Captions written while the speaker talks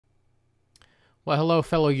Well, hello,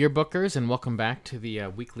 fellow yearbookers, and welcome back to the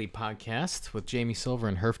weekly podcast with Jamie Silver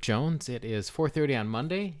and Herf Jones. It is 4:30 on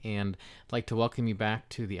Monday, and I'd like to welcome you back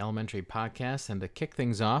to the elementary podcast. And to kick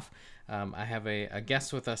things off, I have a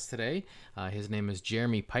guest with us today. His name is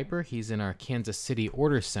Jeremy Piper. He's in our Kansas City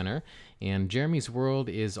Order Center, and Jeremy's world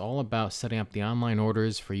is all about setting up the online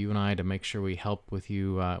orders for you and I to make sure we help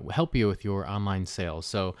you with your online sales.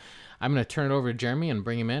 So I'm going to turn it over to Jeremy and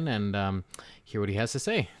bring him in and hear what he has to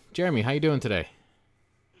say. Jeremy, how you doing today?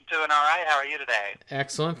 Doing all right. How are you today?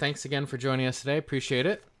 Excellent. Thanks again for joining us today. Appreciate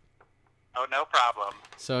it. Oh, no problem.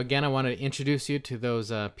 So again, I want to introduce you to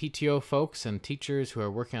those PTO folks and teachers who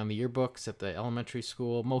are working on the yearbooks at the elementary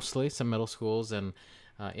school, mostly some middle schools, and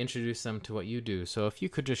introduce them to what you do. So if you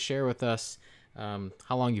could just share with us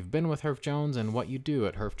how long you've been with Herf Jones and what you do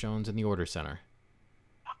at Herf Jones in the Order Center.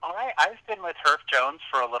 All right. I've been with Herf Jones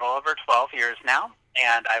for a little over 12 years now,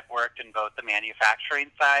 and I've worked in both the manufacturing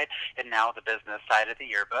side and now the business side of the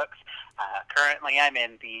yearbooks. Currently, I'm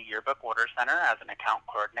in the Yearbook Order Center as an account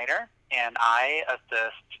coordinator, and I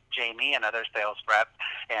assist Jamie and other sales reps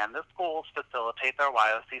and the schools facilitate their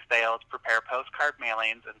YOC sales, prepare postcard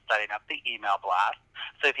mailings, and setting up the email blast.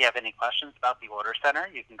 So if you have any questions about the Order Center,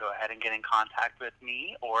 you can go ahead and get in contact with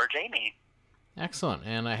me or Jamie. Excellent.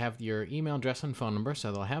 And I have your email address and phone number,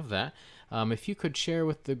 so they'll have that. If you could share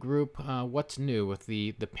with the group what's new with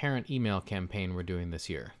the parent email campaign we're doing this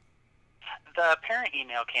year. The parent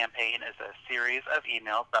email campaign is a series of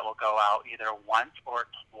emails that will go out either once or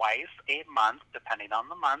twice a month, depending on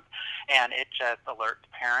the month, and it just alerts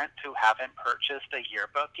parents who haven't purchased a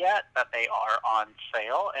yearbook yet that they are on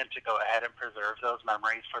sale and to go ahead and preserve those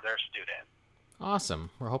memories for their students. Awesome.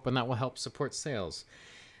 We're hoping that will help support sales.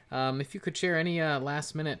 If you could share any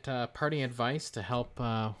last-minute parting advice to help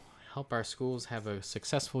our schools have a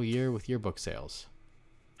successful year with yearbook sales.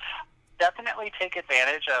 Definitely take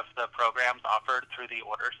advantage of the programs offered through the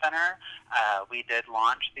Order Center. We did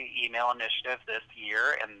launch the email initiative this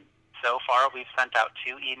year, and so far we've sent out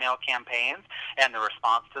 2 email campaigns, and the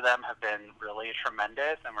response to them have been really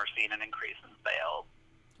tremendous, and we're seeing an increase in sales.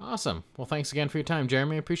 Awesome. Well, thanks again for your time,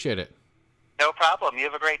 Jeremy. Appreciate it. No problem. You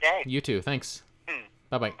have a great day. You too. Thanks.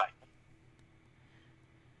 Bye-bye. Bye.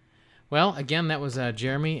 Well, again, that was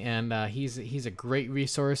Jeremy, and he's a great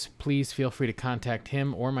resource. Please feel free to contact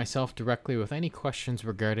him or myself directly with any questions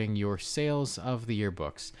regarding your sales of the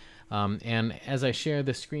yearbooks. And as I share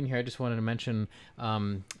the screen here, I just wanted to mention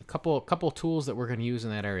a couple tools that we're going to use in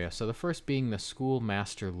that area. So the first being the school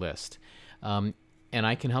master list. And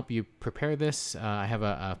I can help you prepare this. I have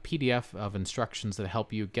a PDF of instructions that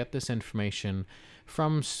help you get this information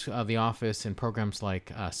from the office in programs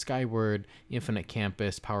like Skyward, Infinite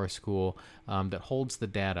Campus, Power School that holds the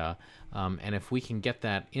data. And if we can get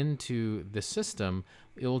that into the system,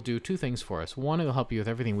 it'll do 2 things for us. One, it'll help you with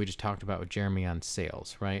everything we just talked about with Jeremy on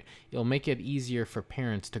sales, right? It'll make it easier for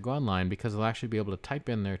parents to go online because they'll actually be able to type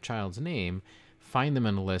in their child's name, find them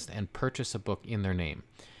in a list, and purchase a book in their name.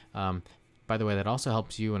 By the way, that also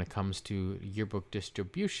helps you when it comes to yearbook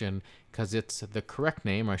distribution because it's the correct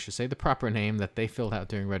name, or I should say the proper name that they filled out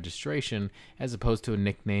during registration as opposed to a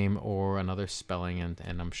nickname or another spelling, and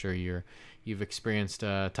I'm sure you've experienced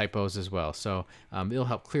typos as well. So it'll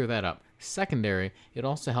help clear that up. Secondary, it'll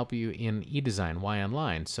also help you in eDesign, Y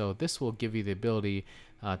Online. So this will give you the ability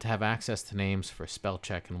to have access to names for spell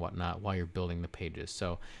check and whatnot while you're building the pages.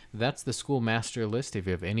 So that's the school master list. If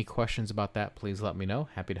you have any questions about that, please let me know.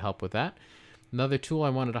 Happy to help with that. Another tool I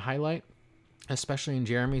wanted to highlight, especially in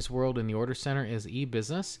Jeremy's world in the Order Center, is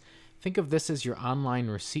eBusiness. Think of this as your online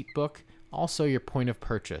receipt book, also your point of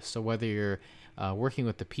purchase. So whether you're working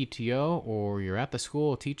with the PTO or you're at the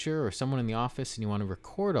school, a teacher, or someone in the office and you want to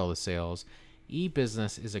record all the sales,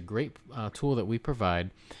 eBusiness is a great tool that we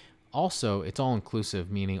provide. Also, it's all inclusive,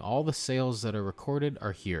 meaning all the sales that are recorded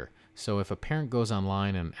are here. So if a parent goes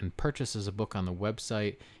online and purchases a book on the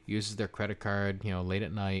website, uses their credit card, late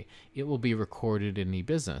at night, it will be recorded in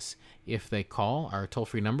eBusiness. If they call our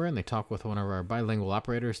toll-free number and they talk with one of our bilingual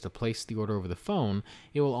operators to place the order over the phone,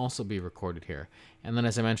 it will also be recorded here. And then,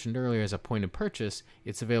 as I mentioned earlier, as a point of purchase,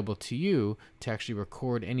 it's available to you to actually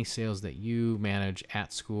record any sales that you manage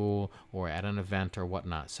at school or at an event or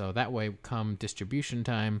whatnot. So that way, come distribution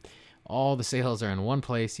time, all the sales are in one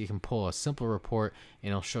place. You can pull a simple report and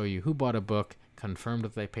it'll show you who bought a book, confirmed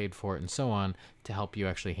that they paid for it, and so on to help you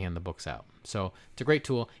actually hand the books out. So it's a great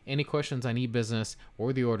tool. Any questions on eBusiness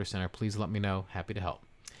or the Order Center, please let me know. Happy to help.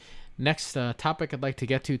 Next topic I'd like to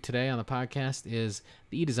get to today on the podcast is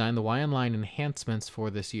the eDesign, the Y Online enhancements for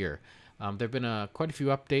this year. There have been quite a few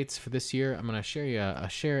updates for this year. I'm going to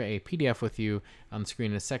share a PDF with you on the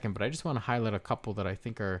screen in a second, but I just want to highlight a couple that I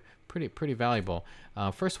think are pretty valuable.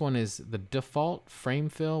 First one is the default frame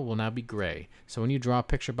fill will now be gray. So when you draw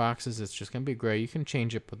picture boxes, it's just going to be gray. You can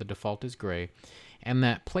change it, but the default is gray. And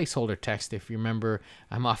that placeholder text, if you remember,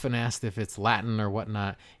 I'm often asked if it's Latin or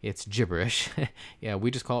whatnot. It's gibberish. Yeah,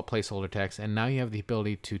 we just call it placeholder text. And now you have the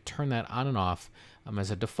ability to turn that on and off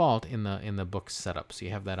as a default in the book setup. So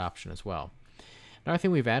you have that option as well. Another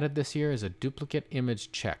thing we've added this year is a duplicate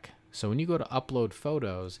image check. So when you go to upload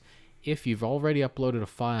photos, if you've already uploaded a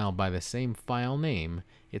file by the same file name,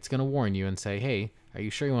 it's going to warn you and say, hey, are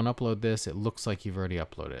you sure you want to upload this? It looks like you've already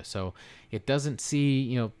uploaded it. So it doesn't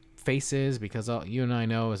see, faces, because you and I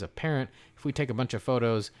know as a parent, if we take a bunch of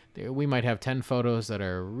photos, we might have 10 photos that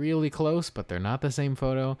are really close, but they're not the same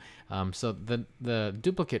photo. So the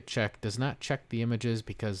duplicate check does not check the images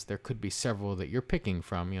because there could be several that you're picking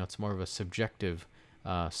from. It's more of a subjective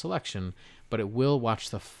selection, but it will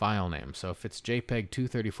watch the file name. So if it's JPEG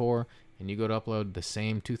 234 and you go to upload the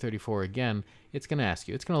same 234 again, it's going to ask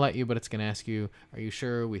you. It's going to let you, but it's going to ask you, are you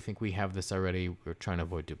sure? We think we have this already. We're trying to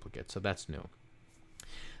avoid duplicates. So that's new.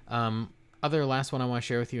 Other last one I want to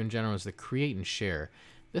share with you in general is the create and share.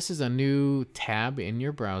 This is a new tab in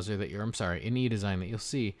your browser that in eDesign that you'll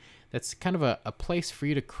see. That's kind of a place for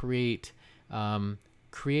you to create,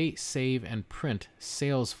 save, and print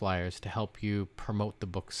sales flyers to help you promote the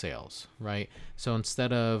book sales, right? So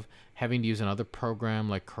instead of having to use another program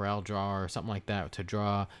like CorelDRAW or something like that to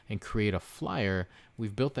draw and create a flyer,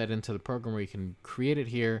 we've built that into the program where you can create it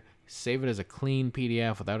here, save it as a clean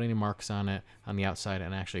PDF without any marks on it on the outside,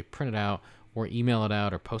 and actually print it out or email it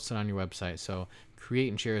out or post it on your website. So create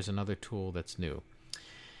and share is another tool that's new.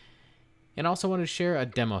 And I also wanted to share a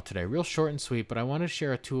demo today, real short and sweet, but I wanted to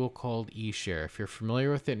share a tool called eShare. If you're familiar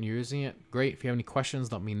with it and you're using it, great. If you have any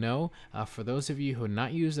questions, let me know. For those of you who have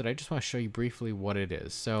not used it, I just want to show you briefly what it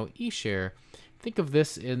is. So eShare, think of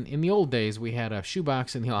this in the old days, we had a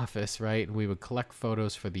shoebox in the office, right? We would collect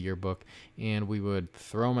photos for the yearbook, and we would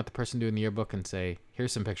throw them at the person doing the yearbook and say,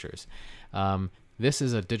 here's some pictures. This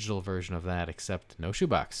is a digital version of that, except no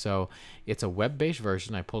shoebox. So it's a web-based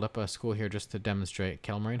version. I pulled up a school here just to demonstrate,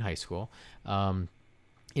 Kettle Moraine High School.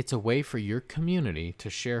 It's a way for your community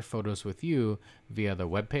to share photos with you via the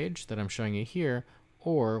web page that I'm showing you here,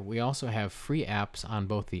 or we also have free apps on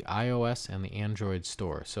both the iOS and the Android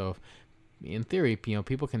store. So in theory,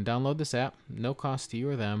 people can download this app, no cost to you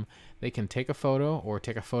or them. They can take a photo or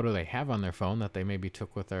take a photo they have on their phone that they maybe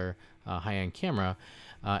took with their high-end camera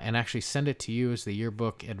and actually send it to you as the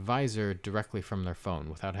yearbook advisor directly from their phone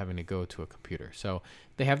without having to go to a computer. So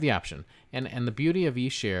they have the option. And the beauty of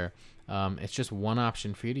eShare, it's just one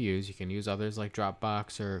option for you to use. You can use others like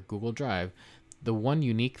Dropbox or Google Drive. The one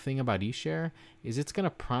unique thing about eShare is it's going to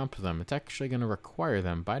prompt them. It's actually going to require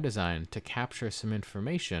them by design to capture some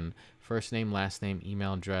information, first name, last name,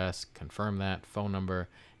 email address, confirm that, phone number,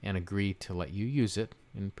 and agree to let you use it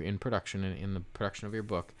in production, in the production of your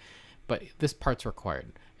book. But this part's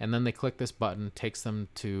required. And then they click this button, takes them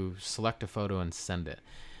to select a photo and send it.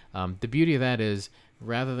 The beauty of that is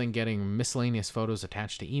rather than getting miscellaneous photos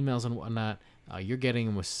attached to emails and whatnot, you're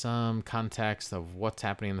getting with some context of what's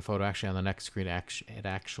happening in the photo. Actually, on the next screen, it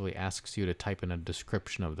actually asks you to type in a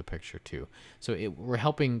description of the picture too. So we're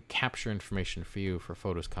helping capture information for you for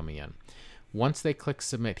photos coming in. Once they click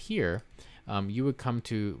submit here, you would come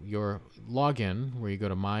to your login where you go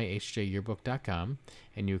to myhjyearbook.com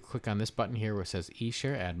and you click on this button here where it says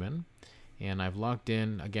eShare admin. And I've logged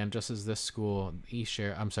in again, just as this school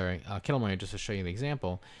Kettle Moraine, just to show you the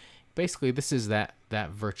example. Basically, this is that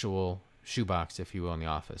virtual shoebox, if you will, in the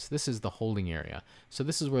office. This is the holding area. So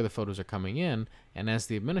this is where the photos are coming in. And as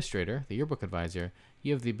the administrator, the yearbook advisor,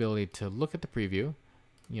 you have the ability to look at the preview,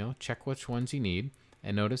 check which ones you need.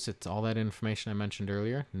 And notice it's all that information I mentioned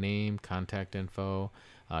earlier, name, contact info,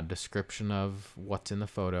 description of what's in the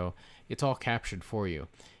photo. It's all captured for you.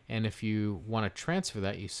 And if you want to transfer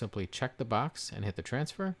that, you simply check the box and hit the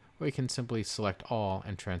transfer, or you can simply select all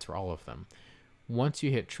and transfer all of them. Once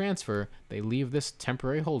you hit transfer, they leave this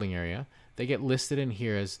temporary holding area. They get listed in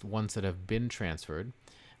here as ones that have been transferred.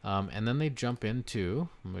 And then they jump into,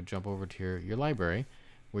 I'm going to jump over to your library,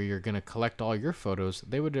 where you're going to collect all your photos.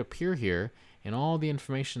 They would appear here, and all the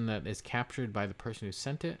information that is captured by the person who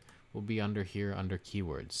sent it will be under here under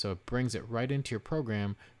keywords. So it brings it right into your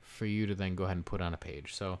program for you to then go ahead and put on a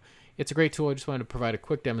page. So it's a great tool. I just wanted to provide a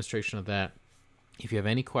quick demonstration of that. If you have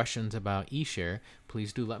any questions about eShare,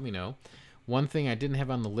 please do let me know. One thing I didn't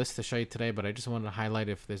have on the list to show you today, but I just wanted to highlight,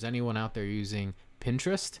 if there's anyone out there using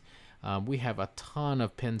Pinterest, We have a ton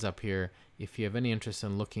of pins up here if you have any interest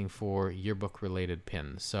in looking for yearbook related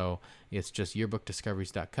pins. So it's just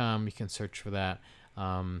yearbookdiscoveries.com. You can search for that.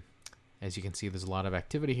 As you can see, there's a lot of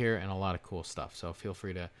activity here and a lot of cool stuff. So feel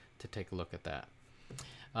free to take a look at that.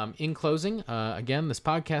 In closing, again, this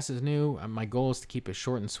podcast is new. My goal is to keep it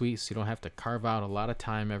short and sweet, so you don't have to carve out a lot of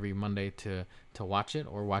time every Monday to watch it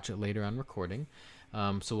or watch it later on recording.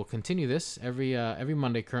 So we'll continue this every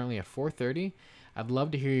Monday currently at 4:30. I'd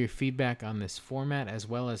love to hear your feedback on this format as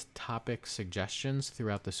well as topic suggestions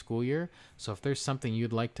throughout the school year. So if there's something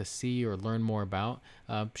you'd like to see or learn more about,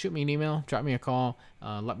 shoot me an email, drop me a call,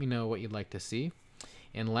 let me know what you'd like to see.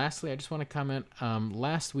 And lastly, I just want to comment,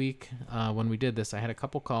 last week when we did this, I had a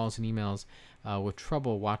couple calls and emails with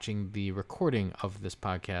trouble watching the recording of this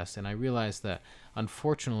podcast, and I realized that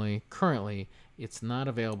unfortunately, currently, it's not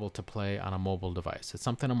available to play on a mobile device. It's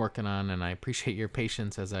something I'm working on, and I appreciate your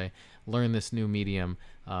patience as I learn this new medium,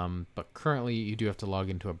 but currently you do have to log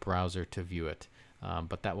into a browser to view it.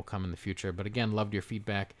 But that will come in the future. But again, loved your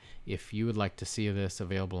feedback. If you would like to see this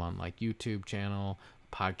available on like YouTube channel,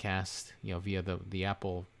 podcast, via the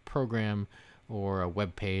Apple program or a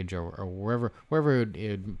web page or wherever it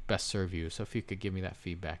would best serve you. So if you could give me that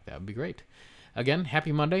feedback, that would be great. Again,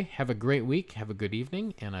 happy Monday. Have a great week. Have a good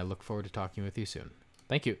evening. And I look forward to talking with you soon.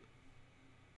 Thank you.